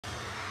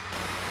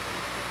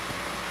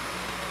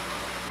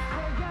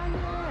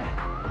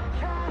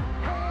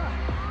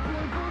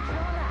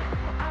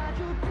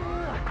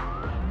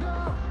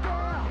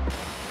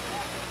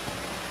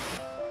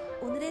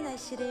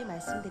날씨를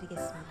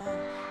말씀드리겠습니다.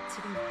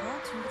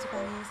 지금부터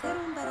중부지방에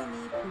새로운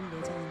바람이 불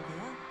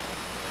예정인데요.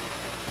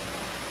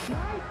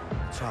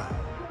 자,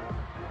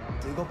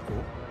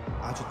 뜨겁고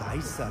아주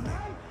나이스하게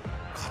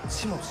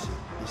거침없이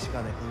이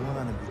시간에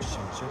응원하는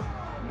뮤지션이죠.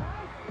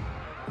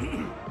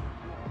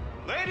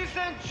 Ladies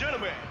and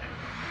gentlemen,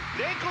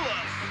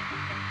 Nicholas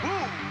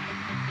Woo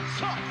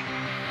Sok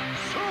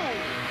Soo.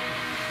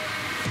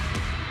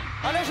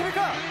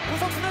 안녕하십니까,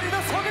 구석순의 리더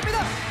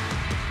석입니다.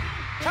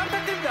 잘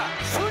부탁드립니다.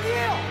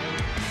 순이에요.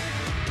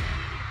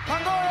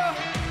 반가워요.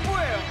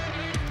 우예요.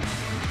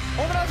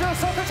 오늘 아주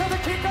서클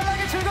차트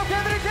기깔나게 즐겁게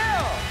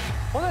해드릴게요.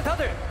 오늘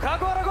다들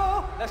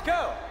각오하라고. Let's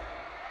go.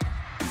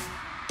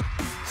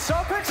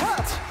 서클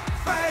차트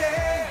파이팅.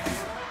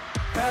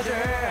 가자.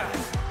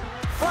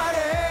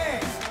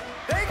 파이팅.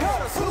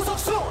 네이커러스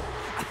구석순.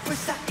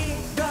 불사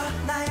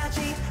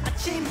일어나야지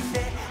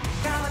아침인데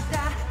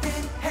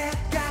까맣다는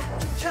해가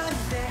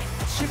춤췄는데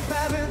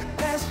집밥은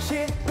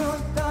 10분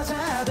더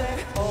자야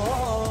돼.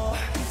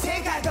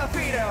 생각이 더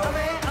필요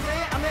아메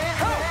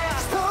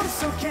스토리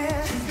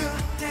속에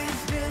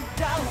친구들은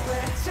다 왜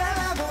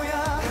잘나 보여.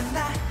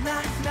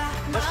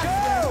 Let's go.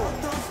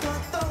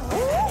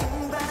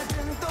 받은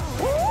또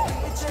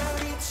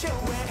저리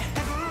쳐왜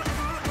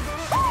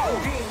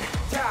우린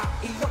다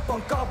이어폰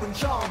꺼본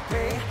정배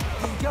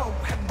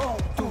이어해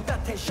모두 다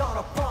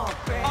텐션업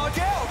펌핑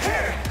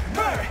힘을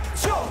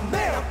좀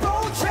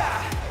내어보자.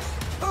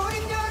 우린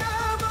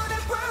여러분의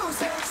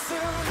부석순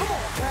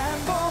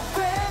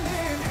반복되는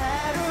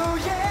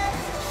하루에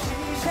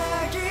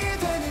시작이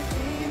되는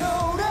이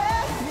노래 네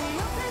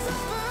옆에서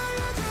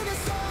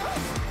불러주겠어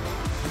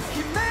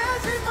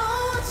힘내지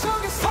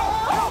못하겠어.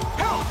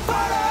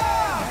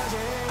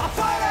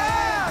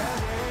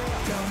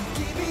 Don't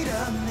give it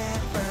up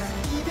never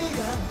give it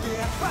up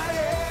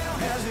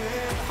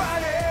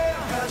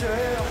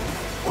yeah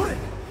우린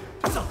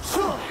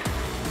구석순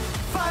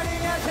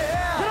파이팅 하자.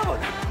 여러분,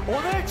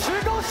 오늘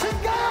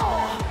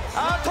즐거우신가요?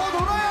 더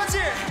놀아야지.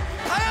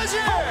 가야지.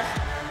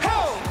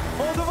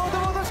 모두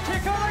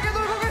기깔나게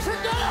놀고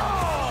계신가요?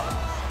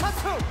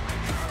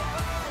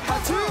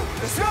 하트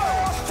Let's go.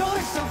 스토리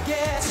속에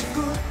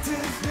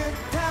친구들은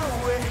다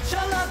왜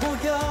잘나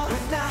보여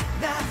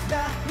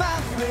나만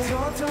왜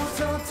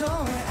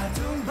도도도도해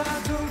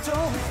아둥바둥도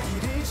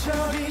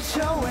이리저리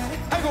저왜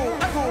아이고 우리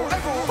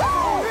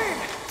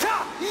다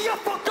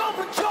이어폰 꺼본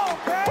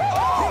정배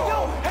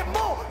이어해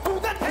모두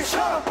다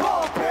텐션업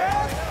펌핑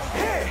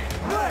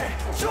힘을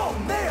좀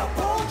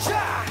내어보자.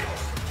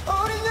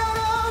 우린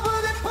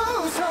여러분의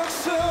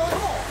부석순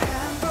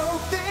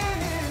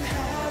반복되는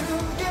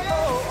하루에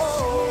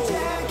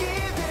시작이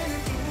되는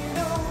이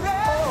노래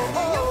내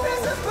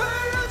옆에서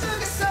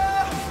불러주겠어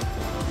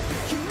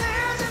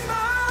힘내지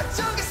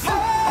못하겠어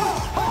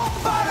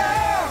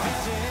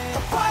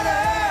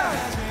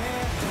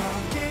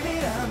Don't give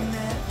it up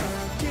never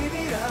give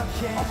it up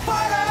yeah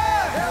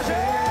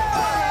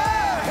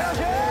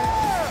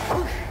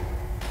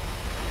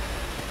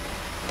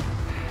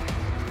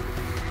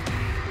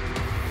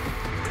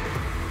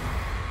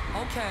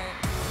Okay.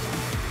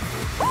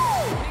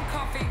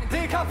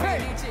 네 카페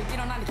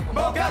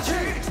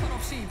뭐가지?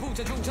 철없이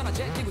부재중 전화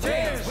제끼고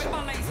Dance. With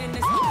my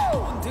laziness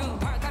등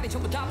발다리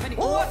전부 다 패닉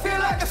Oh, I feel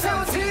like a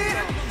 17.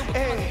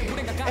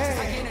 우린 다 같이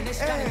사귀는 내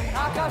시간이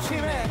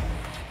아깝심에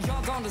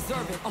Y'all gon'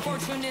 deserve it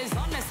Unfortunate is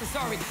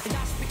unnecessary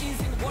아시피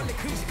인생은 원래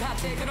그지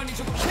같아 그러니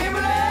조금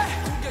힘을 내.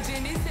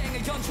 구겨진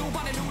인생의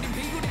연주반에 우린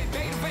비굴해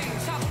베이베이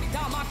차분히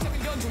다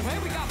막적인 연주회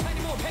We got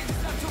plenty more pages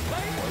left to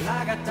play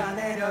올라갔다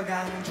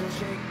내려가는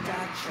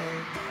주식같이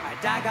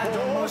알다가도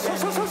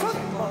모르는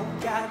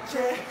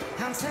행복같이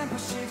한 템포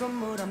쉬고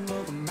물 한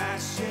모금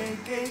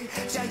마시기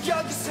자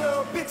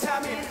여기서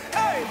비타민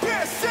A, B,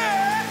 C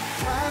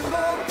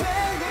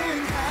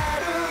반복되는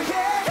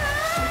하루에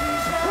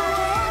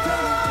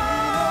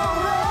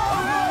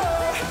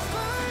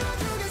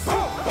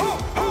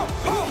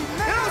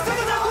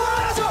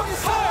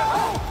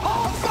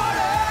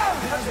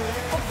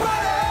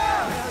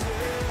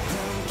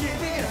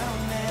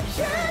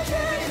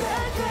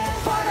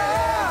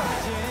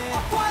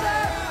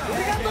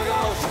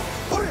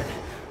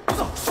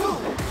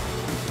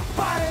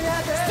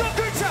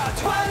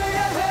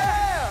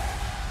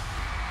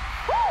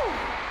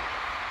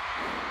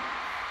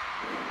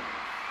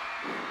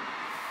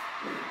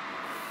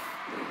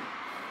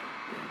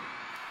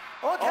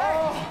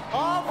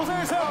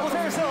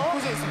고생했어.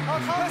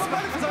 다음 번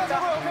빨리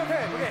부탁하고요.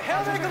 오케이.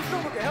 헤어 메이크업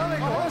좀 볼게. 헤어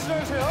메이크업.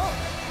 시작해주세요.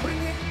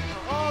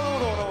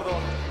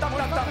 너무. 땀.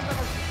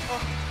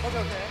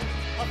 오케이.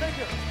 땡큐.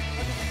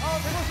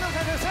 배고 수영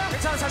잘 됐어요?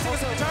 괜찮아,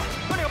 잘생겼어요. 자,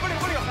 빨리 가.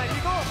 나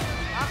이거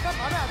아까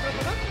마음에 안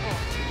들었거든?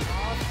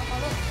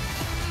 참말로.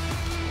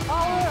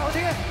 오늘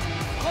어떻게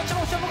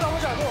거침없이 한번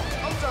가보자고.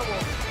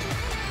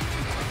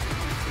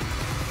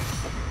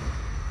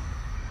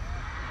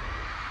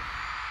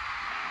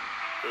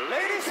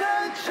 Ladies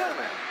and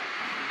gentlemen,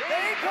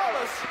 they call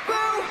us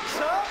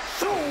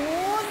부석순.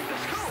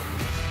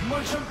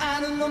 뭘 좀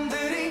아는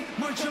놈들이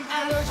뭘 좀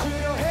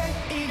알려주려 해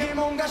이게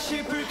뭔가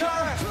싶을 걸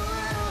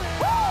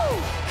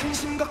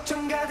근심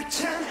걱정 가득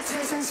찬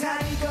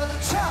세상살이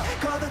걷어차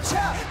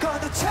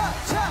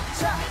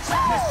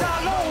내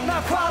스타일로 나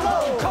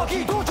follow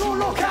거기도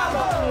졸로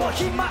가로 뭐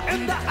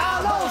힘만 다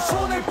알로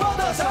손을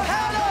뻗어서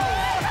하로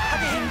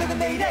하기 힘든 건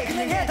내일에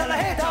그냥 해달라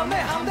해 다음에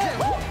하면 돼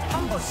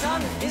한번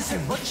사는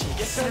인생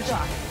멋지게 살자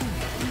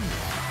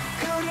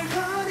거리를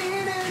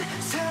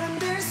거니는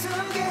사람들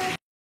속에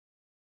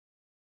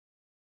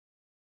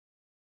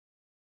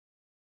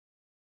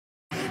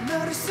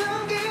너를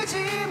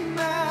숨기지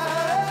마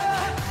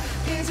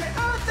이제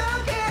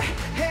어떻게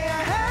해야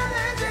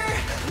하는지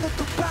너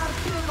똑바로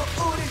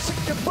뜨고 우리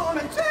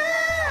지켜보면 돼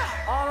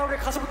아, 우리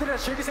가수분들이랑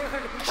즐기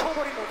생각하니까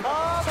미쳐버린 거다.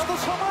 아, 나도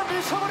정말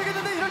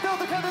미쳐버리겠는데 이럴 때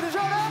어떻게 해야 되는지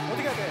알아?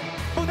 어떻게 해야 돼?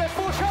 무대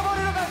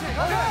부셔버리러 가지.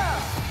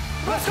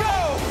 Let's go!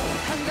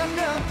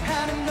 한다면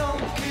하는 놈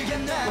그게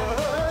나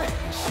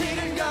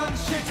싫은 건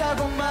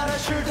싫다고 말할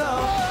줄도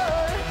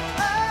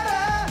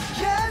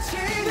알아야지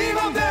네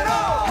맘대로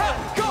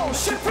하고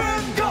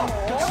싶은 거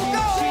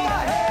거침없이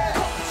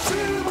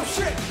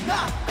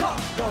나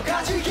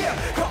걸어가지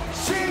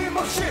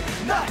거침없이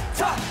나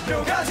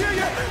달려가지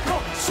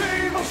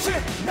거침없이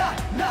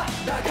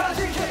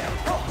나가지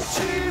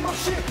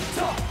거침없이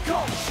더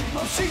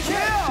거침없이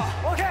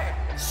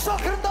오케이. 써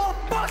그럼 너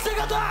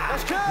박스가 돼.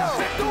 Let's go.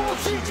 백도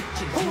없이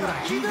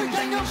후라이를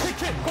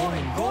양념시킨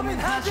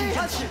고민하지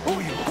않지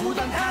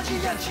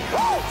우유부단하지 않지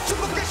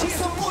중국의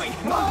시선 모임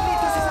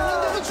멀리던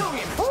세상은 너무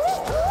종이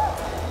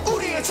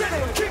우리의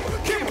제대로 keep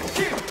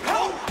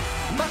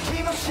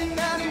막힘없이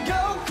나는 go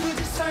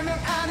굳이 설명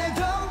안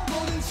해도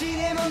뭐든지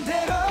내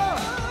맘대로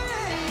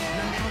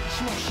난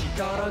거침없이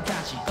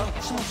걸어가지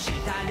거침없이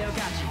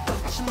달려가지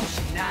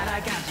거침없이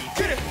날아가지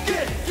그래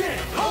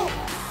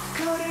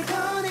거리를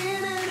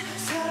거니는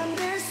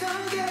사람들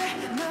속에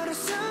너를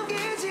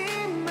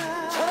숨기지 마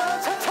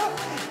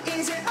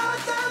이제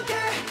어떻게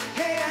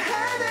해야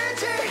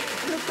하는지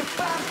눈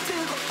똑바로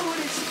뜨고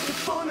우리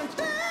지켜보면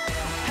돼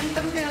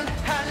한다면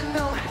하는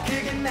놈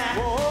그게 나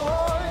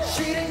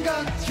싫은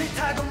건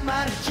싫다고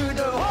말할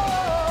줄도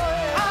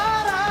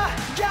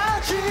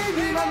알아야지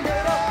네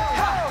맘대로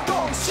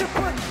하고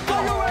싶은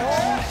걸로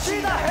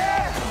외치다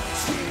해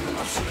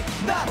거침없이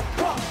나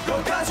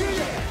걸어가지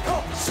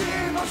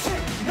거침없이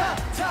나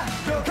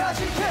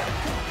달려가지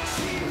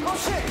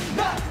거침없이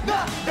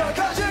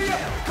나가지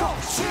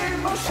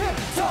거침없이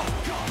더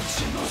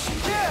거침없이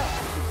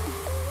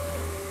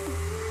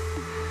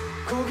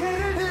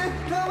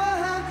고개를 들어와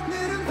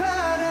하늘은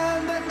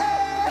파란데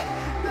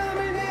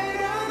땀을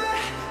내려봐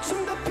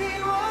좀 더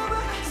피워봐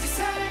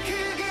세상을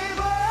크게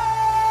봐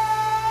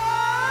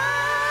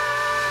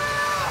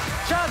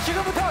자,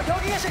 지금부터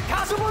여기 계신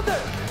가수분들,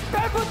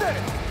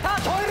 팬분들 다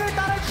저희를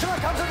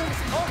따라해주시면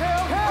감사드리겠습니다. 오케이.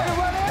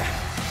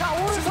 자,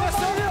 오른손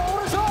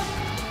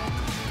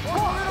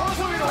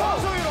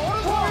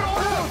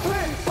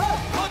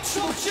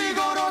거침없이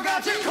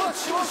걸어가지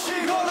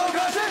거침없이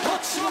걸어가지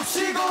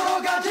거침없이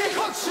걸어가지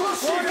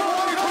거침없이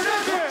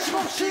걸어가지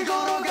거침없이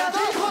걸어가지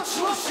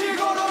거침없이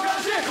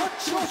걸어가지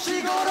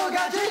거침없이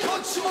걸어가지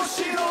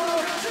거침없이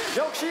걸어가지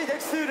역시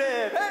넥스랩.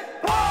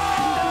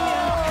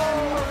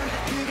 한다면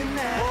그게 나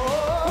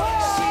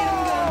싫은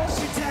건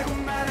싫다고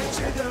말할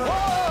줄도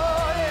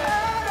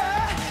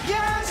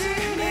알아야지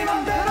네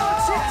맘대로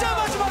진짜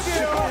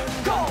마지막이에요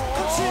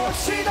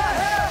거침없이 다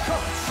해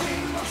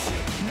거침없이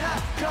나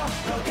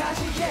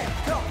걸어가지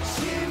거침없이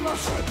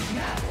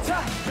나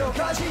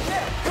달려가지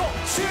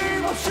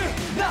거침없이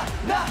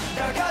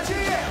나가지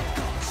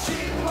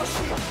거침없이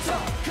더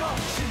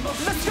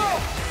거침없이 Let's go!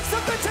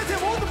 썸같이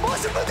모든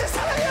멋진 분들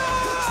사랑해요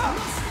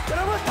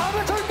여러분,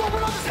 다음에 저희 또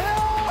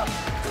불러주세요.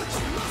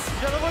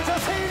 여러분, 저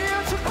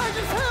생일이에요.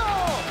 축하해주세요.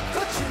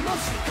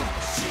 거침없이 더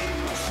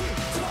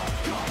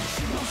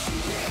거침없이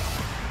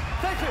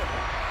땡큐.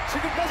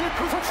 지금까지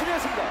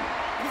구석춘이었습니다.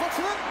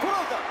 구석춘은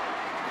돌아온다.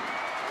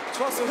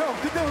 좋았어 형.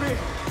 근데 우리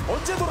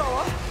언제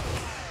돌아와?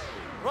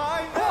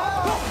 Right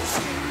now.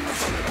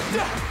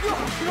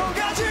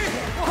 걸어가지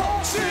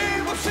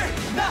거침없이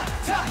나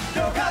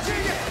달려가지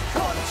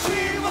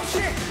거침없이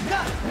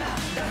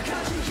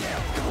나가지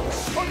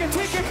오케이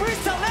take it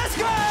freestyle let's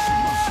go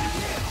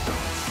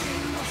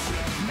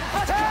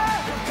하자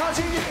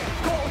가지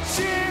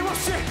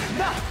거침없이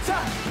나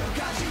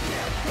달려가지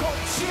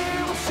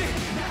거침없이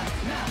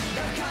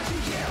나가지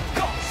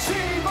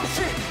거침없이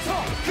더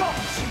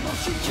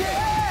거침없이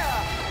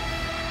yeah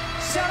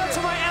Shout out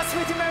to my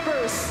SVT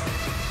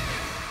members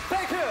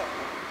Thank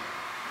you.